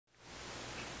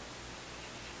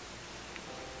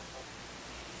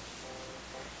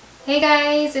Hey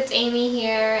guys, it's Amy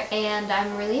here, and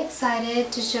I'm really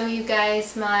excited to show you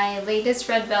guys my latest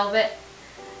Red Velvet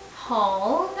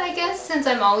haul, I guess, since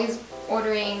I'm always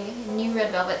ordering new Red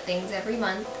Velvet things every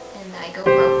month and I go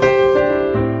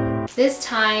broke. This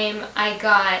time I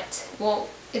got, well,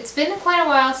 it's been quite a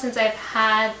while since I've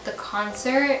had the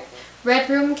concert, Red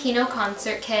Room Kihno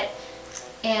Kit,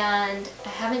 and I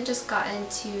haven't just gotten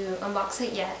to unbox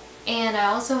it yet. And I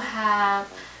also have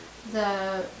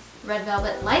the Red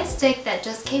Velvet Lightstick that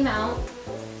just came out.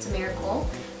 It's a miracle.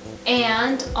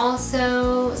 And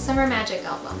also Summer Magic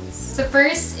albums. So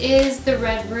first is the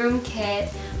Red Room Kit,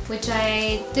 which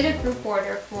I did a group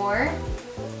order for.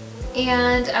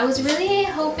 And I was really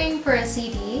hoping for a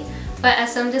CD, but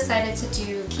SM decided to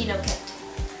do Kihno Kit.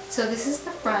 So this is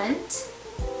the front.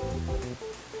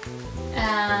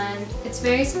 And it's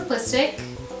very simplistic.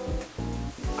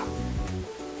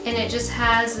 And it just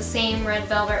has the same Red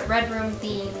Velvet Red Room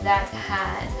theme that it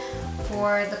had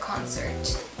for the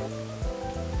concert.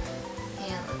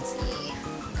 And let's see.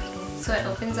 Okay. So it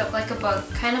opens up like a book,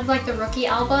 kind of like the Rookie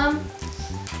album.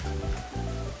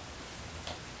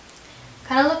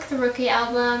 Kind of like the Rookie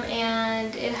album,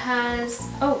 and it has,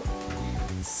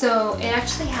 so it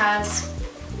actually has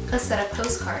a set of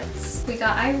postcards. We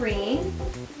got Irene.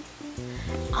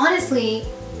 Honestly,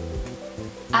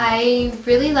 I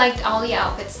really liked all the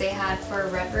outfits they had for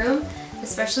Red Room,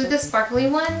 especially the sparkly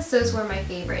ones. Those were my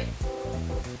favorite.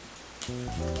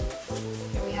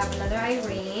 Here we have another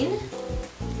Irene.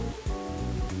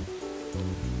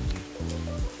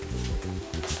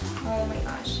 Oh my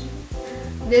gosh.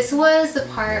 This was the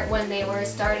part when they were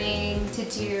starting to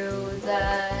do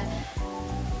the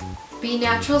Be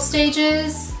Natural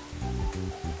stages.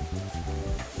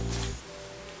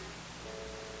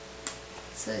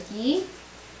 So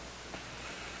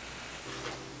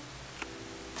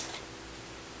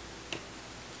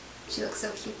she looks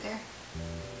so cute there.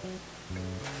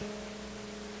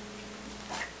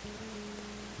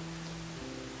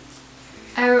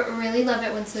 I really love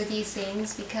it when Sugi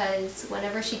sings, because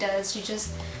whenever she does, it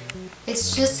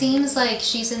just seems like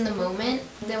she's in the moment.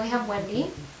 Then we have Wendy.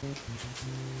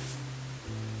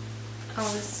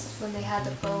 Oh, this is when they had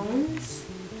the phones.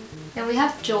 Then we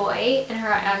have Joy and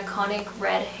her iconic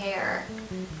red hair.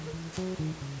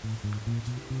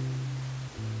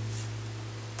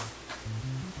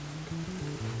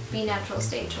 Be Natural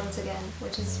stage once again,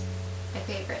 which is my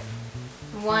favorite.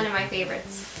 One of my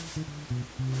favorites.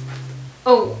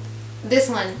 Oh, this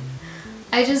one.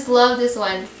 I just love this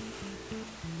one.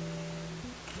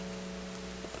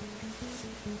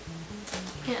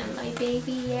 And my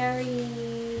baby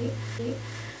Yeri.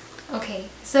 Okay,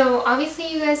 so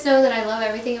obviously you guys know that I love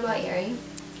everything about Yeri,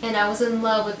 and I was in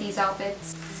love with these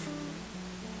outfits.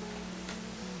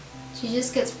 She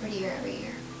just gets prettier every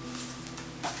year.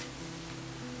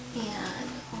 And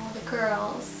all the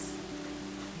girls.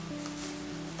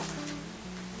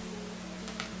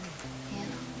 And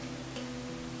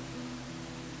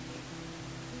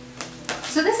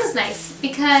so this is nice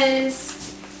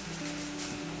because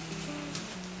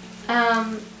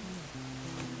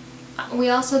we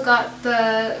also got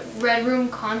the Red Room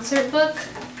concert book,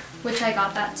 which I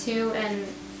got that too, and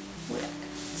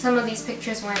some of these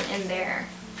pictures weren't in there.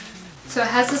 So it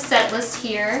has a set list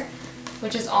here,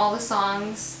 which is all the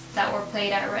songs that were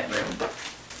played at Red Room.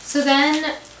 So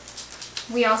then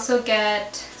we also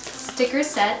get sticker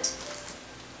set.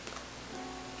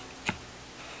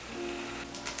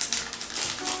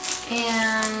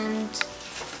 And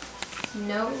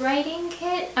note writing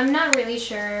kit. I'm not really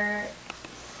sure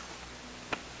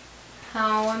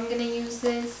how I'm gonna use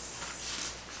this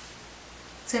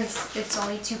since it's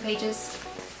only 2 pages.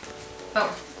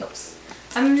 Oh, oops.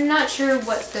 I'm not sure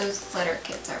what those letter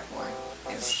kits are for.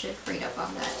 I should read up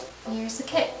on that. Here's the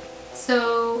kit.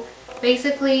 So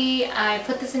basically I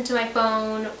put this into my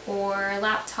phone or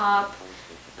laptop,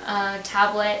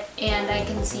 tablet, and I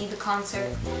can see the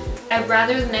concert. I'd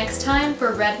rather the next time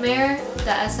for Red Mare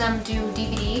that SM do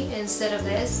DVD instead of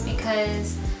this,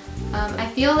 because I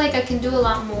feel like I can do a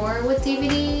lot more with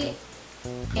DVD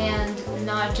and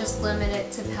not just limit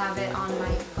it to have it on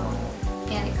my phone.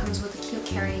 And it comes with a cute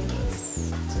carrying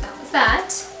case. So that was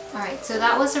that. Alright, so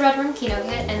that was the Red Room Kihno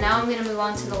Kit, and now I'm going to move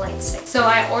on to the Lightstick. So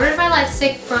I ordered my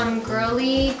Lightstick from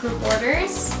Girly Group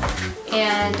Orders,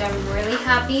 and I'm really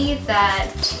happy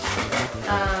that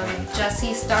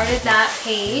Jessie started that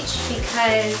page,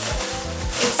 because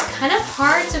it's kind of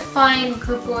hard to find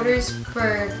group orders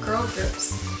for girl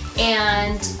groups.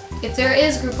 And if there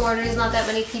is group orders, not that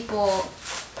many people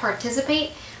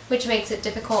participate, which makes it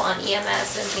difficult on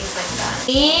EMS and things like that.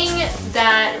 Being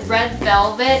that Red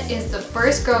Velvet is the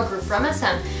first girl group from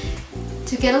SM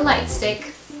to get a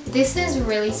Lightstick this is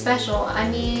really special. I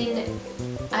mean,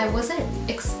 I wasn't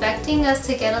expecting us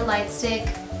to get a light stick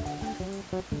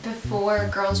before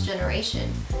Girls'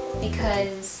 Generation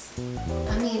because,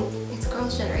 I mean, it's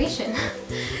Girls' Generation.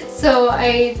 So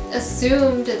I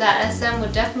assumed that SM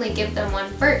would definitely give them one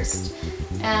first.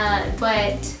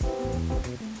 But,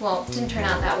 well, it didn't turn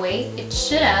out that way. It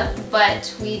should have,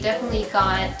 but we definitely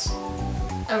got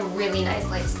a really nice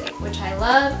light stick, which I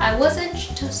love. I wasn't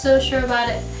so sure about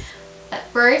it at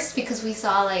first because we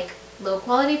saw like low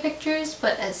quality pictures,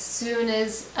 but as soon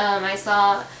as I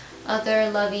saw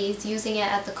other lovies using it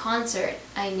at the concert,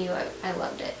 I knew I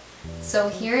loved it. So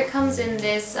here it comes in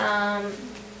this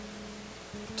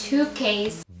tube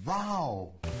case. Wow!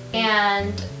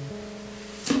 And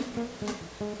it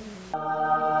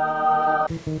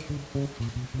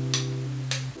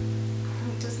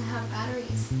doesn't have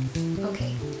batteries.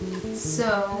 Okay,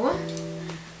 so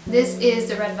this is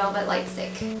the Red Velvet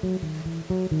Lightstick,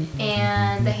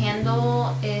 and the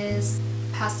handle is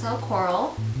pastel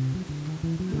coral,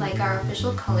 like our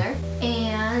official color,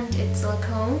 and it's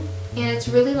silicone, and it's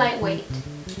really lightweight,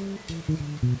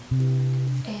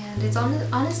 and it's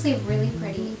honestly really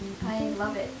pretty. I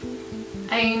love it.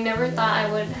 I never thought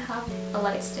I would have a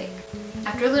light stick.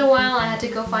 After a little while, I had to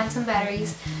go find some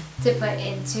batteries to put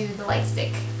into the light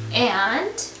stick,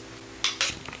 and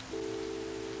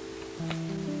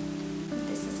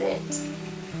this is it.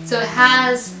 So it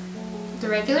has the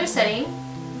regular setting,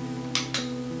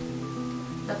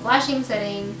 the flashing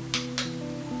setting,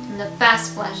 and the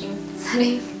fast flashing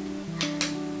setting,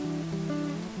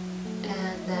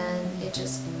 and then it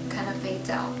just kind of fades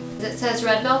out. It says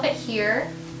Red Velvet here,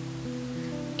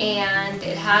 and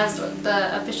it has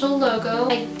the official logo.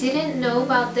 I didn't know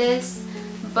about this,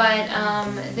 but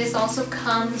this also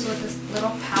comes with this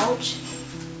little pouch.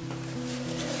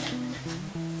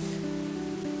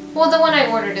 Well, the one I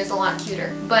ordered is a lot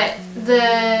cuter, but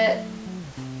the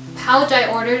pouch I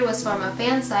ordered was from a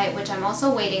fan site, which I'm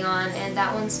also waiting on, and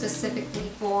that one's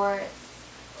specifically for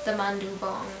the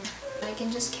ManduBong. I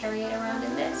can just carry it around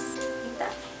in this, like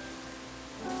that.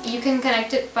 You can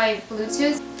connect it by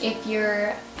Bluetooth. If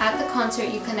you're at the concert,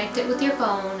 you connect it with your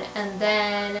phone, and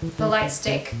then the light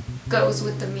stick goes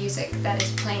with the music that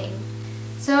is playing.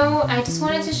 So I just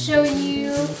wanted to show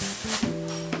you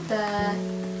the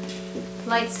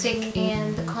light stick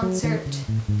and the concert,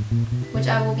 which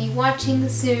I will be watching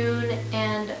soon,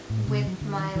 and with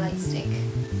my light stick.